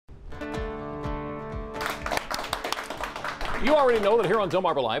You already know that here on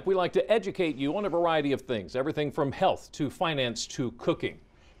Delmarva Life, we like to educate you on a variety of things, everything from health to finance to cooking.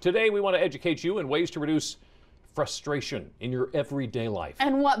 Today, we want to educate you in ways to reduce frustration in your everyday life.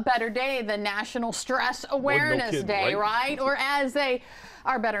 And what better day than National Stress Awareness Day, right? Or as they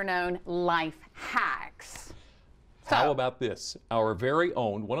are better known, life hacks. How about this? Our very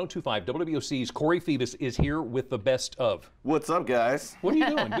own 102.5 WBOC's Corey Fetus is here with the best of. What's up, guys? What are you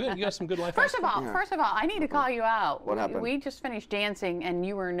doing? Good. You got some good life hacks? First of all, I need to call you out. What happened? We just finished dancing and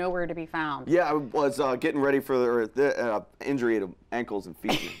you were nowhere to be found. Yeah, I was getting ready for the injury to ankles and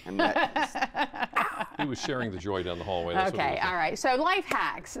feet, and that. He was sharing the joy down the hallway. That's Okay, all right. So life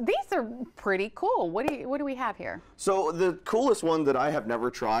hacks. These are pretty cool. What do we have here? So the coolest one that I have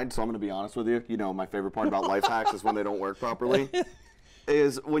never tried, so I'm going to be honest with you. You know, my favorite part about life hacks is when they don't work properly.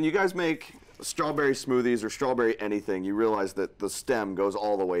 Is when you guys make strawberry smoothies or strawberry anything, you realize that the stem goes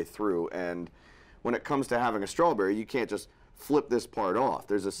all the way through, and when it comes to having a strawberry, you can't just flip this part off.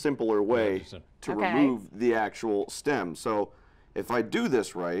 There's a simpler way to remove the actual stem. So if I do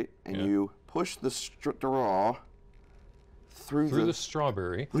this right, and you push the straw through the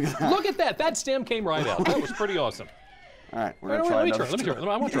strawberry. Look at that. That stem came right out. That was pretty awesome. All right, we're going to try. Let me try.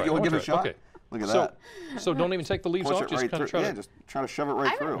 I want to try. You want to give it a shot? Okay. Look at that. So don't even take the leaves off. Just kind of try. Yeah, just try to shove it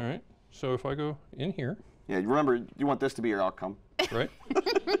right through. All right. So if I go in here. Yeah, remember, you want this to be your outcome. Right.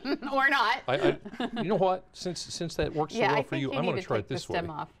 Or not. You know what? Since that works so well for you, I'm going to try it this way.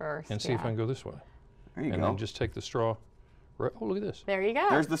 Off first, and see if I can go this way. There you go. And then just take the straw. Right. Oh, look at this. There you go.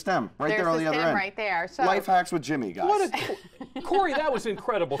 There's the stem right there on the other end. Right there. So life hacks with Jimmy, guys. What a Corey, that was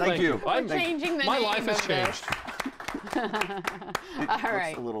incredible. Thank you. We're changing the My name life has of changed. All right.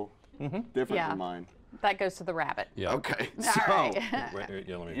 It's a little different than mine. That goes to the rabbit. Yeah. Okay. All so,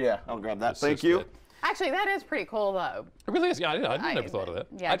 right. yeah, I'll grab that. Thank you. Actually, that is pretty cool, though. It really is. Yeah, I never thought of that.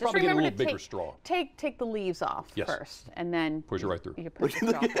 Yeah, I'd probably get a little bigger straw. Take the leaves off first, and then push it right through. You push the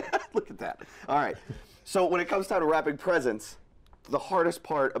straw. Look at that. All right. So when it comes time to wrapping presents, the hardest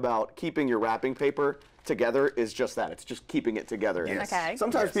part about keeping your wrapping paper together is just that. It's just keeping it together. Yes. Okay.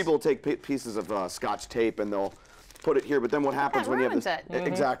 Sometimes people take pieces of Scotch tape and they'll put it here, but then what happens when you have this?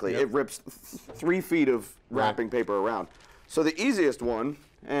 Exactly. It rips 3 feet of wrapping paper around. So the easiest one,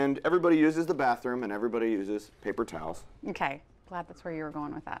 and everybody uses the bathroom and everybody uses paper towels. Okay. Glad that's where you were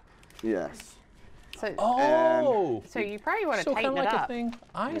going with that. Yes. So, so you probably want to tighten it up. A thing,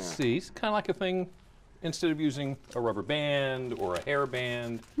 I see. It's kind of like a thing, instead of using a rubber band or a hair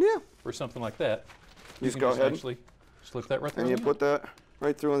band or something like that, you just go ahead actually slip that right through. And you put that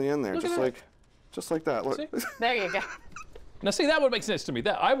right through on the end there, just like that. Look. There you go. Now see, that would make sense to me.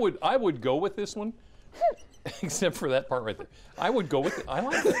 That I would go with this one. Except for that part right there. I would go with it. I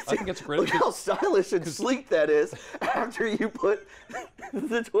like that. I think it's great. Look how stylish and sleek that is after you put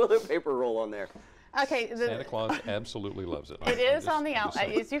the toilet paper roll on there. Okay. Santa Claus absolutely loves it. It is on the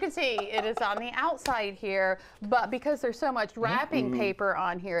outside. As you can see, it is on the outside here, but because there's so much wrapping paper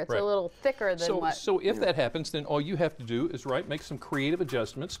on here, it's a little thicker than what. So if that happens, then all you have to do is make some creative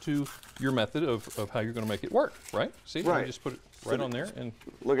adjustments to your method of how you're going to make it work, right? See, you just put it right on there and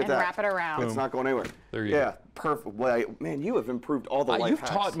look at that. Wrap it around. Boom. It's not going anywhere. There you go. Yeah, perfect. Well, man, you have improved all the life You've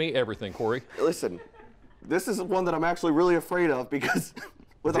hacks. taught me everything, Corey. Listen, this is one that I'm actually really afraid of because.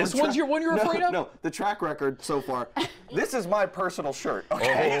 This one's one you're afraid of? No, the track record so far. This is my personal shirt.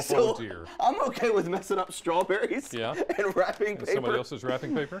 Okay, so dear. I'm okay with messing up strawberries and wrapping paper. Somebody else's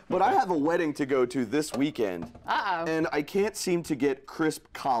wrapping paper? But I have a wedding to go to this weekend. And I can't seem to get crisp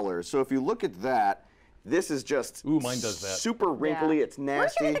collars. So if you look at that, this is just mine does that. Super wrinkly. It's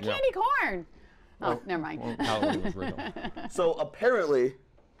nasty. Where's the candy corn? Oh, never mind. So apparently,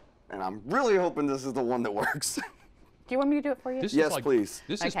 and I'm really hoping this is the one that works. Do you want me to do it for you? Yes, please.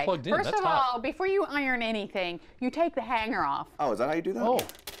 This is plugged in. First of all, before you iron anything, you take the hanger off. Oh, is that how you do that? Oh.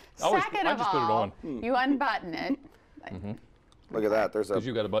 Second of all, you unbutton it. Look at that. There's a. Because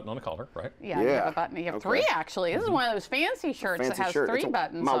you got a button on the collar, right? Yeah, you have a button. You have 3 actually. This is one of those fancy shirts that has 3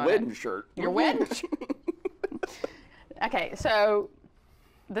 buttons. My wedding shirt. Your wedding shirt. Okay, so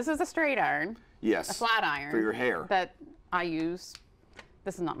this is a straight iron. Yes. A flat iron. For your hair. That I use.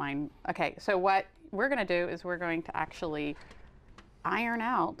 This is not mine. Okay, so what we're going to do is we're going to actually iron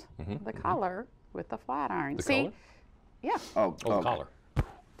out the collar with the flat iron. The collar? Yeah. Oh, the collar.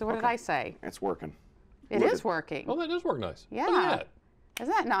 So what did I say? It's working. It is working. Oh, that does work nice. Yeah. Look at that.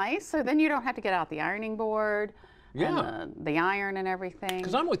 Isn't that nice? So then you don't have to get out the ironing board and the iron and everything.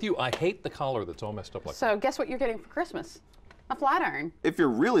 Because I'm with you. I hate the collar that's all messed up like that. So guess what you're getting for Christmas? A flat iron. If you're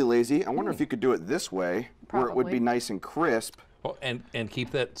really lazy, I wonder if you could do it this way, where it would be nice and crisp. Oh, and keep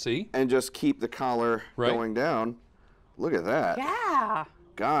that, see? And just keep the collar going down. Look at that. Yeah.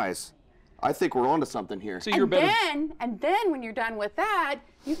 Guys, I think we're onto something here. So you're better. And then when you're done with that,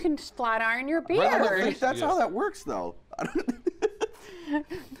 you can flat iron your beard. I don't think that's Yes. how that works, though.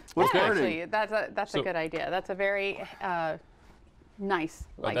 That's burning? actually, that's a good idea. That's a very nice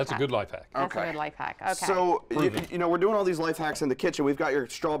life That's a hack. good life hack. That's Okay. a good life hack. Okay. So, you know, we're doing all these life hacks in the kitchen. We've got your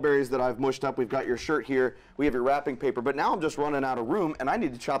strawberries that I've mushed up. We've got your shirt here. We have your wrapping paper. But now I'm just running out of room, and I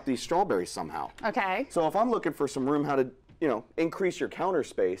need to chop these strawberries somehow. okay. So if I'm looking for some room how to, you know, increase your counter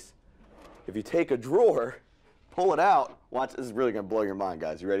space, if you take a drawer, pull it out. Watch, this is really going to blow your mind,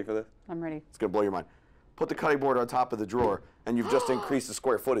 guys. You ready for this? I'm ready. It's going to blow your mind. Put the cutting board on top of the drawer, and you've just increased the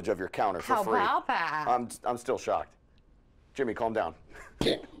square footage of your counter for How free. about that? I'm still shocked. Jimmy, calm down.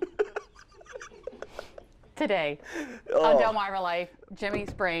 Today on Delmarva Life, Jimmy's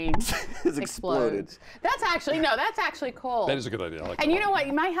brain It's exploded. explodes. That's actually cool. That is a good idea. I like And that. you know what?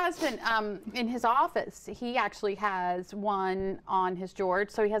 My husband, in his office, he actually has one on his George,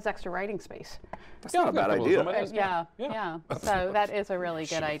 so he has extra writing space. That's not a I've got bad couple of idea. them. That's Yeah, good. yeah. So that is a really good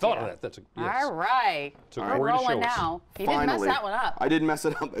Should've idea. thought of that. That's a, yes. All right. So We're Corey to rolling show us. now. You didn't mess that one up. I didn't mess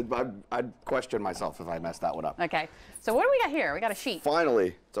it up. I'd question myself if I messed that one up. Okay. So what do we got here? We got a sheet.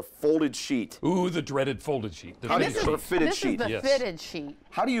 Finally, it's a folded sheet. Ooh, the dreaded folded sheet. The How do fitted you sheet. sort of fitted This sheet? is the Yes. fitted sheet.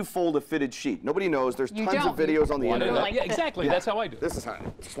 How do you fold a fitted sheet? Nobody knows. There's You tons of don't. videos on the Why did internet. I- yeah, exactly. That's how I do it. This is how,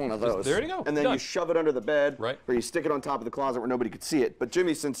 just one of those. there you go. And then Done. you shove it under the bed, Right. or you stick it on top of the closet where nobody could see it. But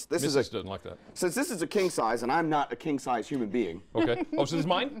Jimmy, since this Mrs. is doesn't like that. a king size, and I'm not a king size human being, Okay. Oh, so this is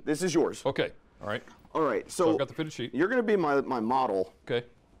mine? this is yours. Okay. All right. All right. So I've got the fitted sheet. you're going to be my model, Okay.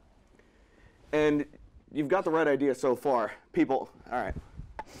 and you've got the right idea so far. People, all right.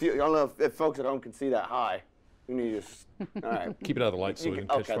 I don't know if folks at home can see that high. You need to just, all right. Keep it out of the light so we can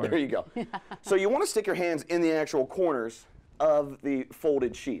catch Okay, fire. there you go. So you want to stick your hands in the actual corners of the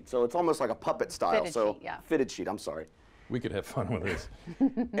folded sheet. So it's almost like a puppet style. Fitted so sheet, yeah. fitted sheet, I'm sorry. We could have fun with this.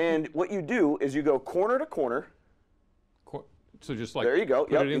 And what you do is you go corner to corner. So just like There you go.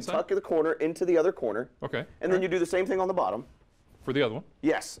 put Yep, it you inside? tuck the corner into the other corner. Okay. And then you do the same thing on the bottom. For the other one.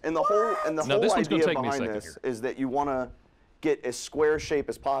 Yes. And the whole Now, this one's gonna idea take me a behind second this here. is that you want to get as square shape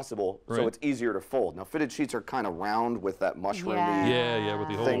as possible so Right. it's easier to fold. Now fitted sheets are kind of round with that mushroomy. Yeah. Yeah, with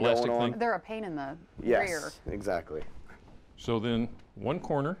the whole Thing elastic going on. thing. They're a pain in the Yes, rear. exactly. So then one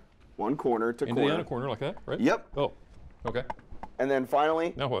corner One corner to into corner. the other corner like that, right? Yep. Oh. Okay. And then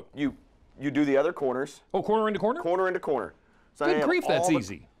finally, Now what? you do the other corners, Oh, corner into corner? corner into corner. So Good now you have grief, that's all the-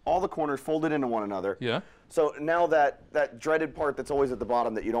 easy. All the corners folded into one another. Yeah. So now that dreaded part that's always at the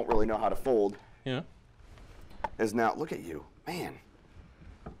bottom that you don't really know how to fold Yeah. is now, look at you, man,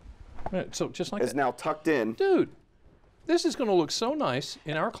 Right, so just like is that. now tucked in. Dude, this is going to look so nice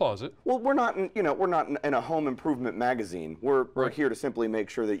in our closet. Well, we're not in a home improvement magazine. We're Right. here to simply make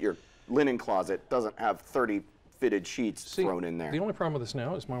sure that your linen closet doesn't have 30 fitted sheets See, thrown in there. The only problem with this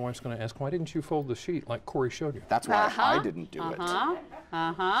now is my wife's going to ask, why didn't you fold the sheet like Corey showed you? That's why I didn't do it.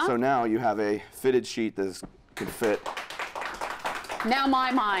 So now you have a fitted sheet that can fit. Now my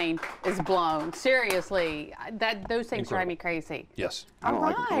mind is blown. Seriously, those things drive me crazy. Yes. I don't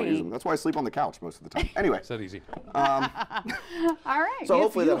like them. Don't use them. Right. That's why I sleep on the couch most of the time. Anyway, It's that easy. All right. so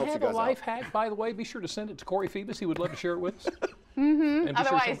hopefully if that you helps you have guys a life out. hack, by the way, be sure to send it to Corey Phoebus. He would love to share it with us. And be sure to tell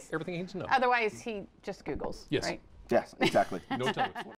Otherwise- him everything he needs to know. Otherwise, he just Googles. Yes. Right? Yes, exactly. No time.